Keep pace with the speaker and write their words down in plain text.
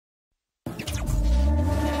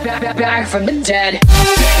back from the dead.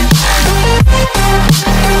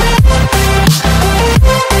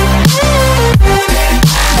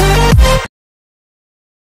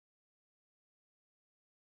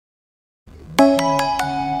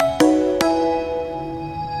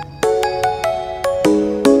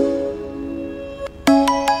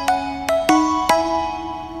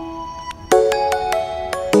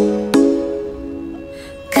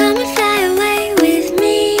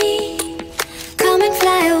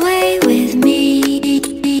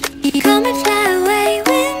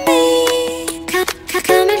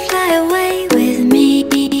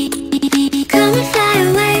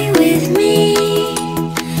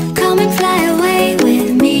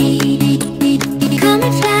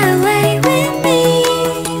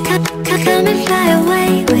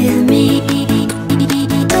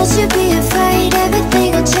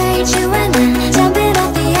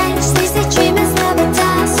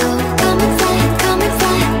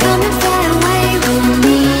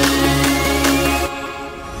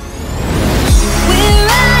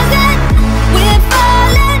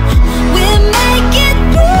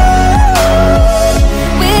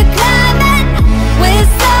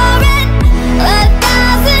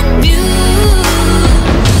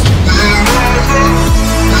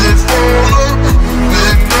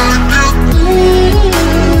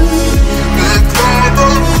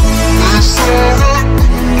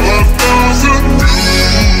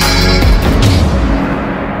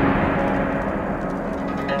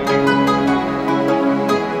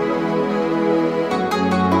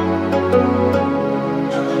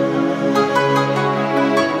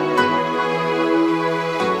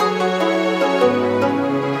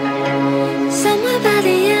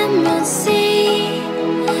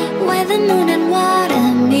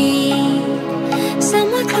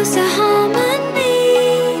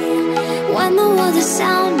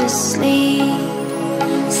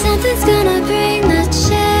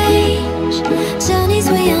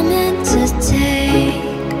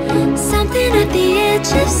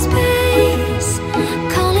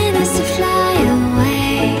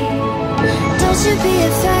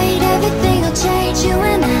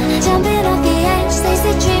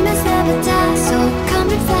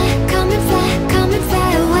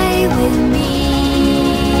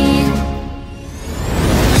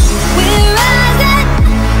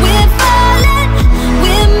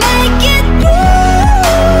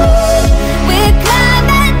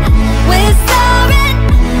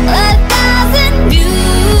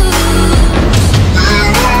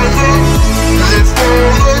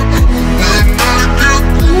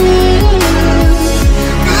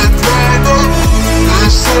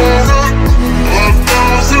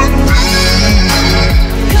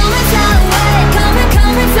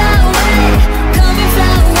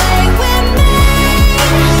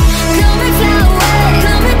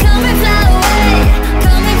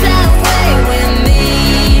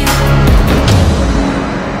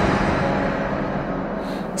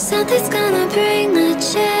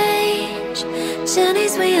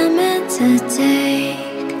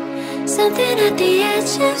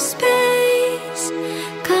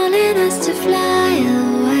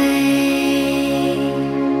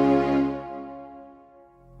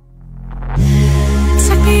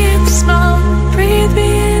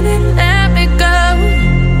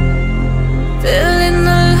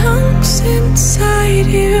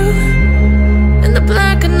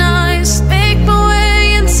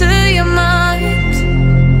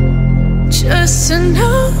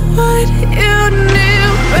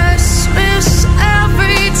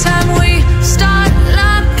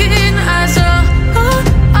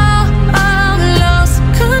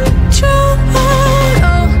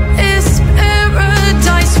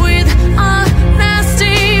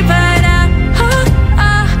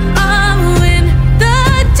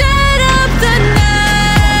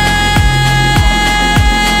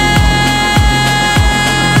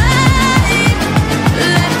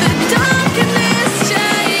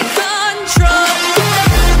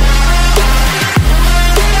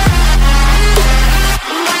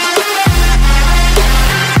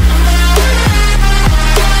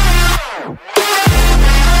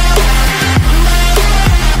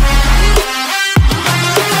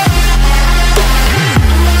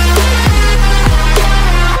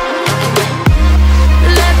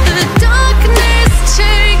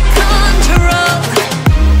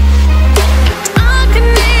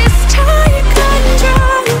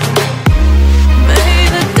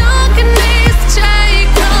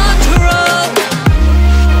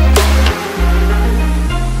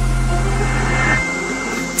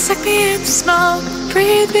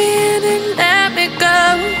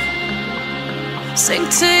 Sink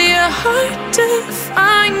to your heart to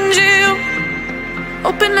find you.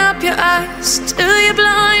 Open up your eyes till you're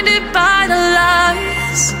blinded by the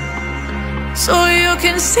lies, so you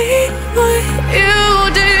can see what you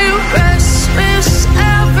do. Restless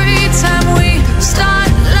every time we start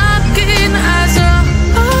locking eyes.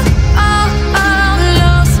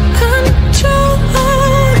 Lost control.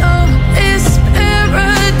 Oh, it's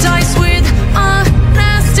paradise with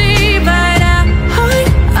honesty, but I'm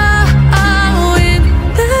in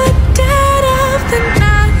the dead of the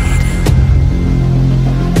night.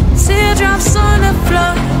 Teardrops on the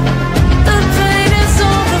floor. The pain is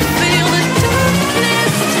over. Feel the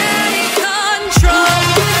darkness take control.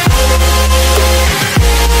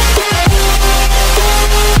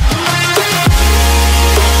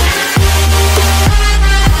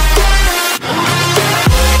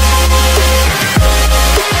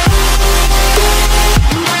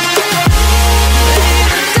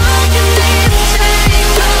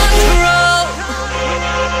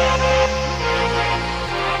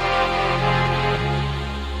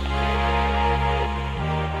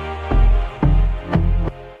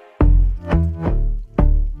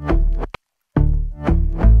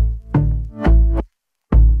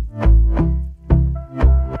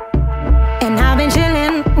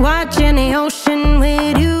 Watching the ocean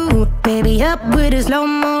with you, baby, up with a slow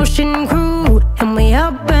motion crew. And we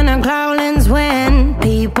up in our cloudlands when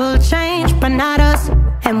people change, but not us.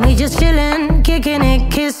 And we just chillin', kicking it,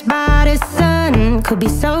 kissed by the sun. Could be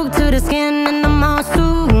soaked to the skin in the mall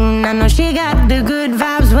soon. I know she got the good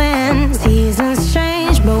vibes when seasons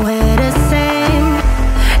change, but we're the same.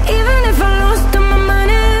 Even if I lost all my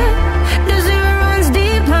money, the zero runs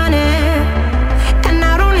deep, honey. And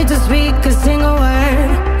I don't need to speak a single word,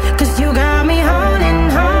 'cause you got me holding,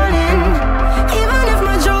 holding. Even if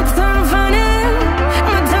my jokes aren't funny,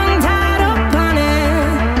 my tongue tied up on it.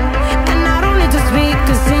 And I don't need to speak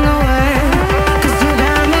a single word, 'cause you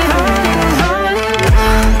got me holding, holding.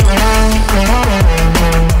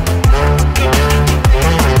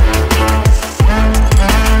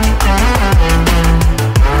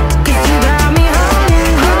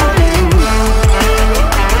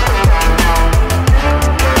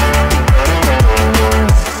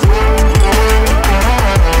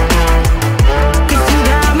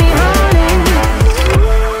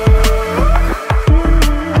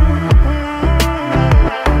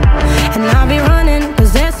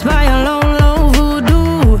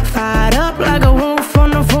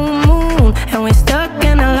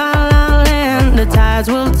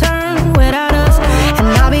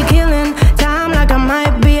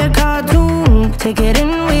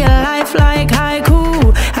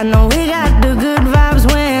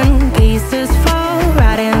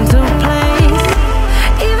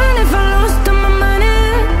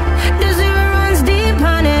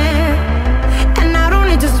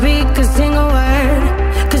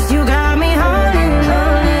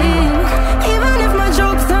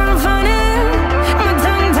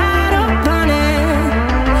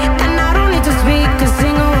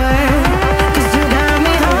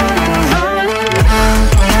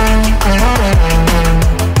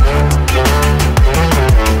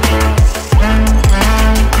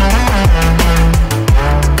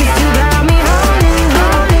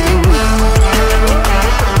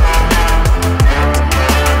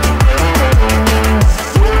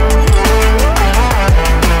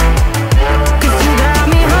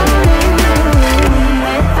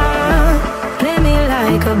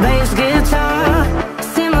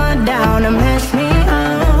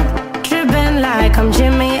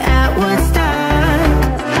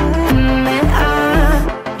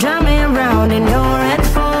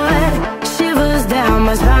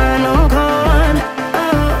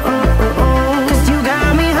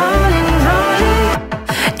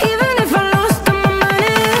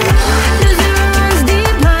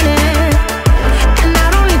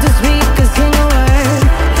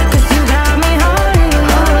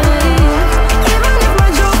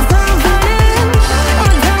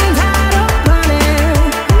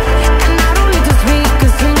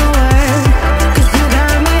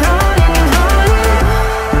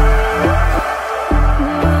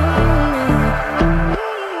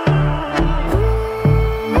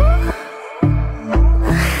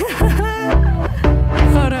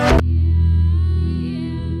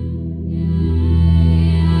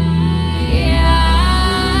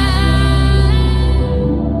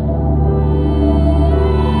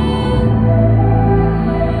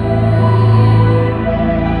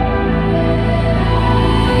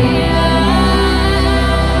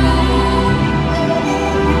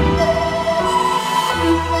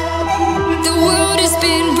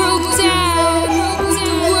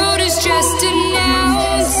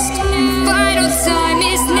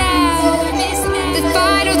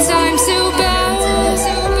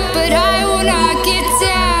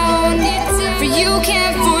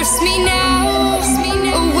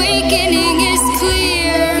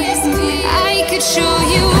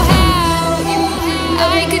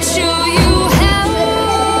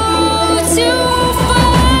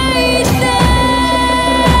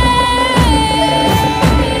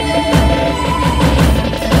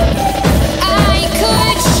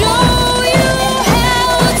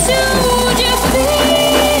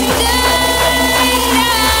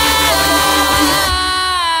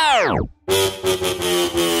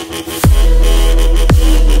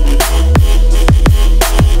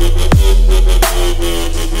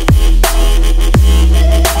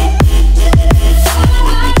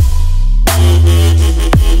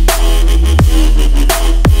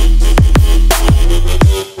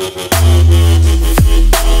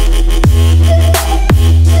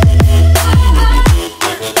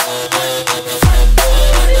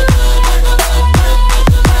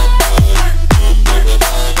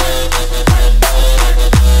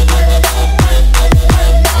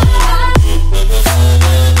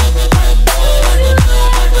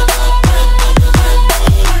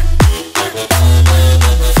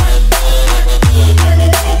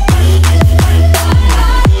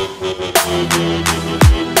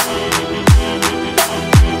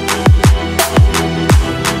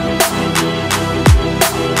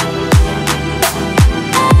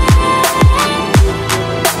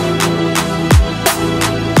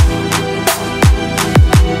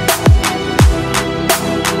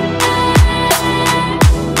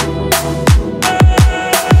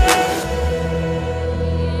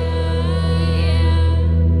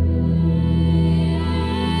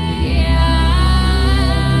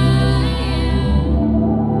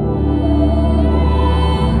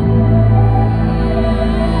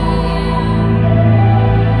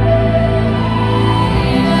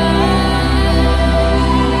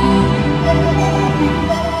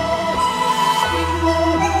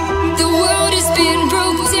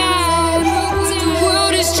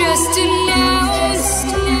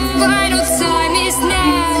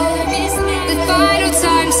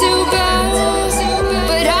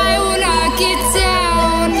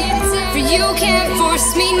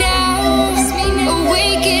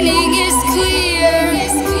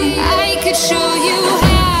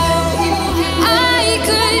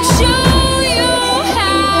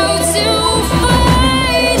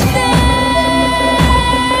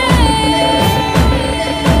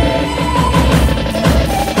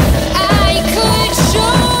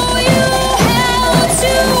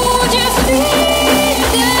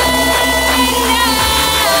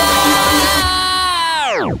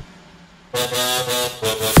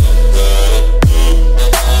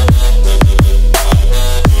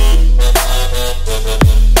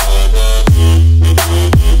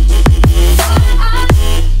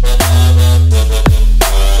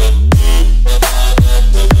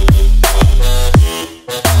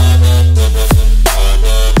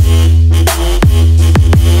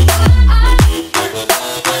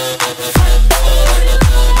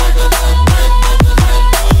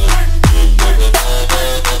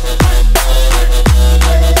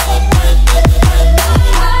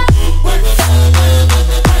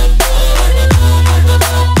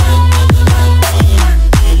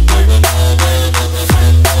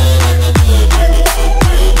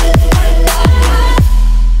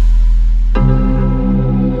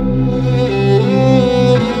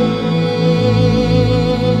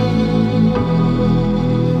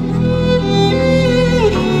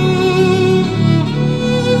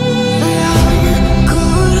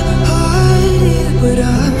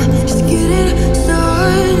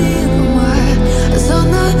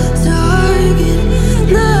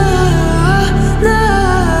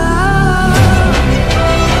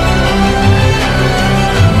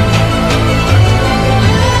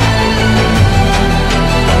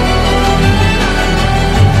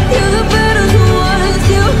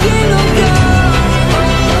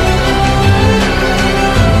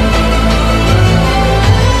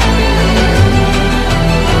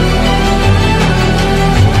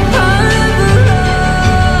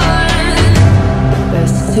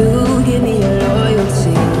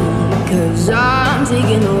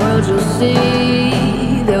 taking the world, you'll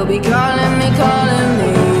see. They'll be calling me, calling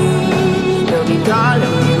me. They'll be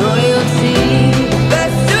calling me royalty.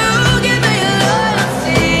 Best to give me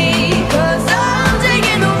loyalty, 'cause I'm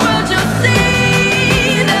taking the world, you'll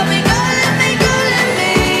see. They'll be calling me, calling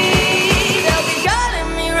me. They'll be calling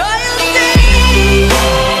me royalty.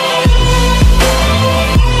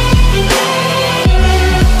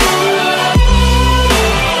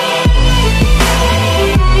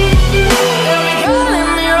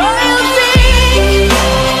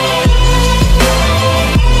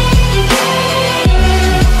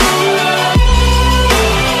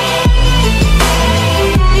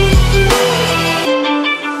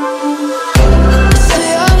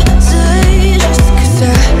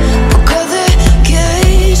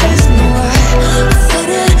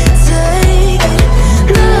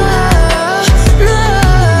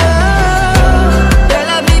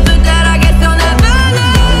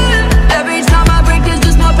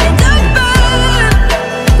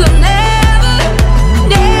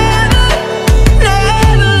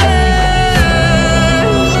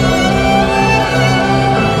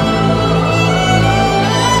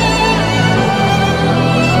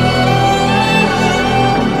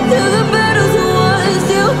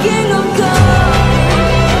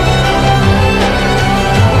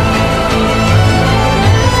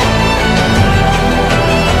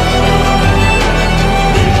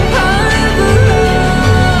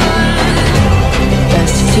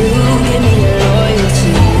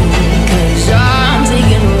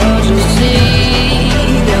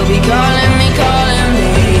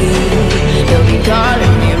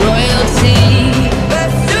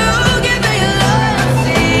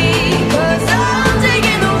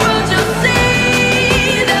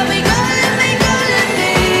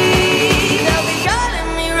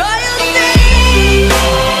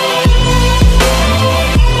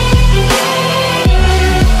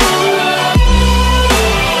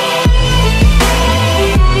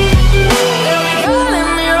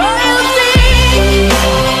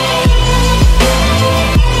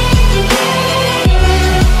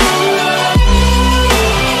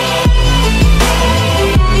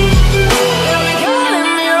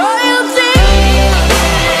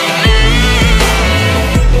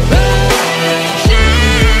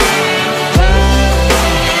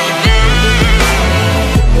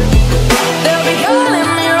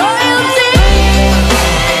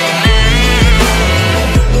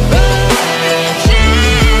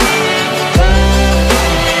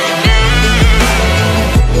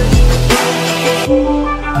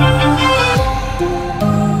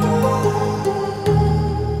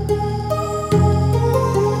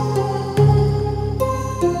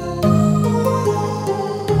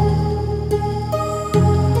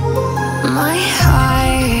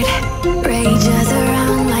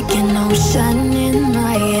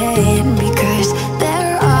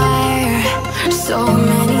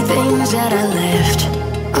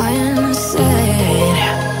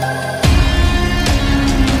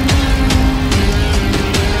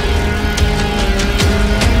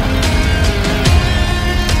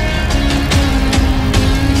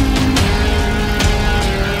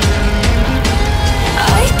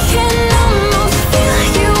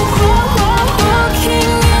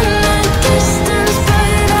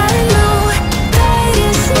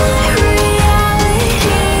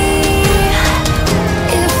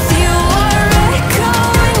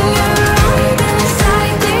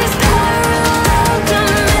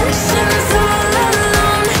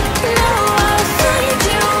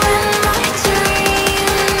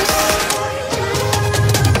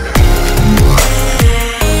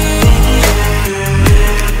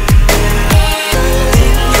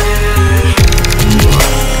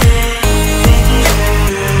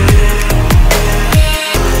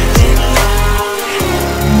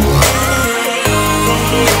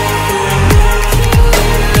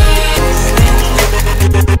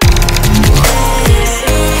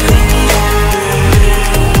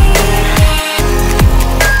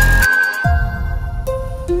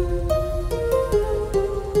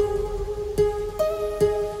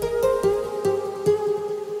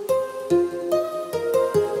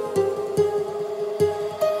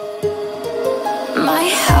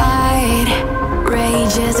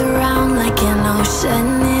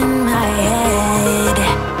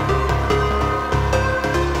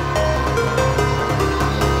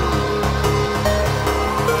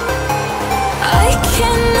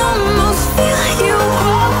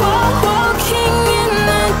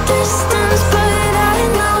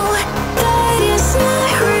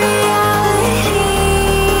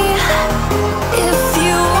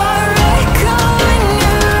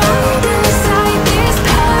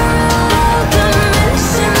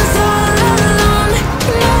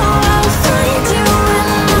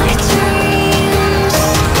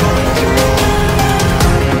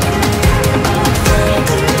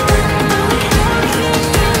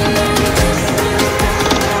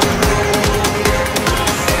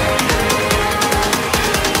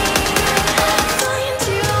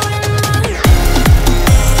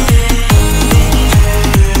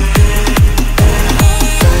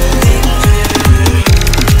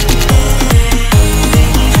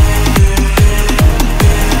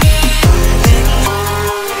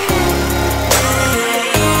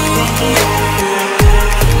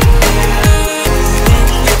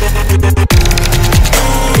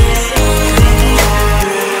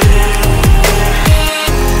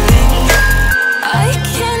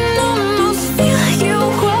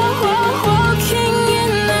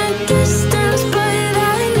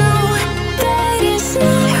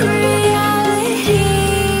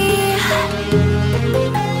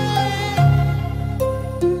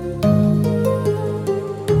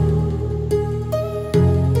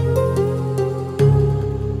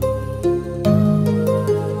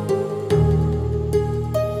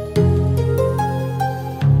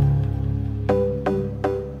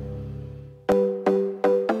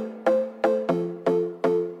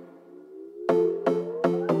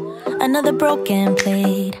 Another broken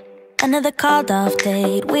plate, another called off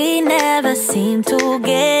date. We never seem to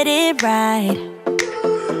get it right.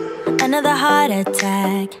 Another heart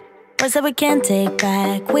attack, words that we can't take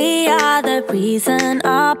back. We are the reason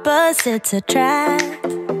opposites attract.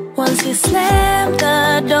 Once you slam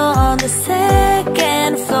the door on the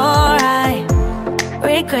second floor, I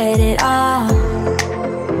regret it all.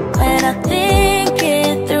 When I think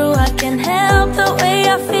it through, I can't help the way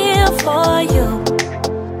I feel for you.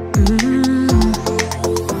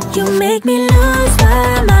 You make me lose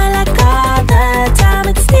my mind like all the time.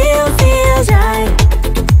 It still feels right.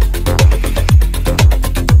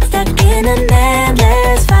 Stuck in an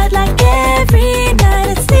endless fight like every night.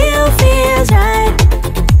 It still feels right.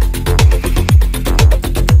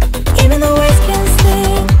 Even the words can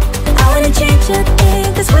sting. I wanna change a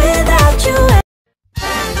thing, 'cause without you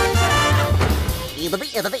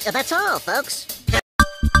That's all, folks.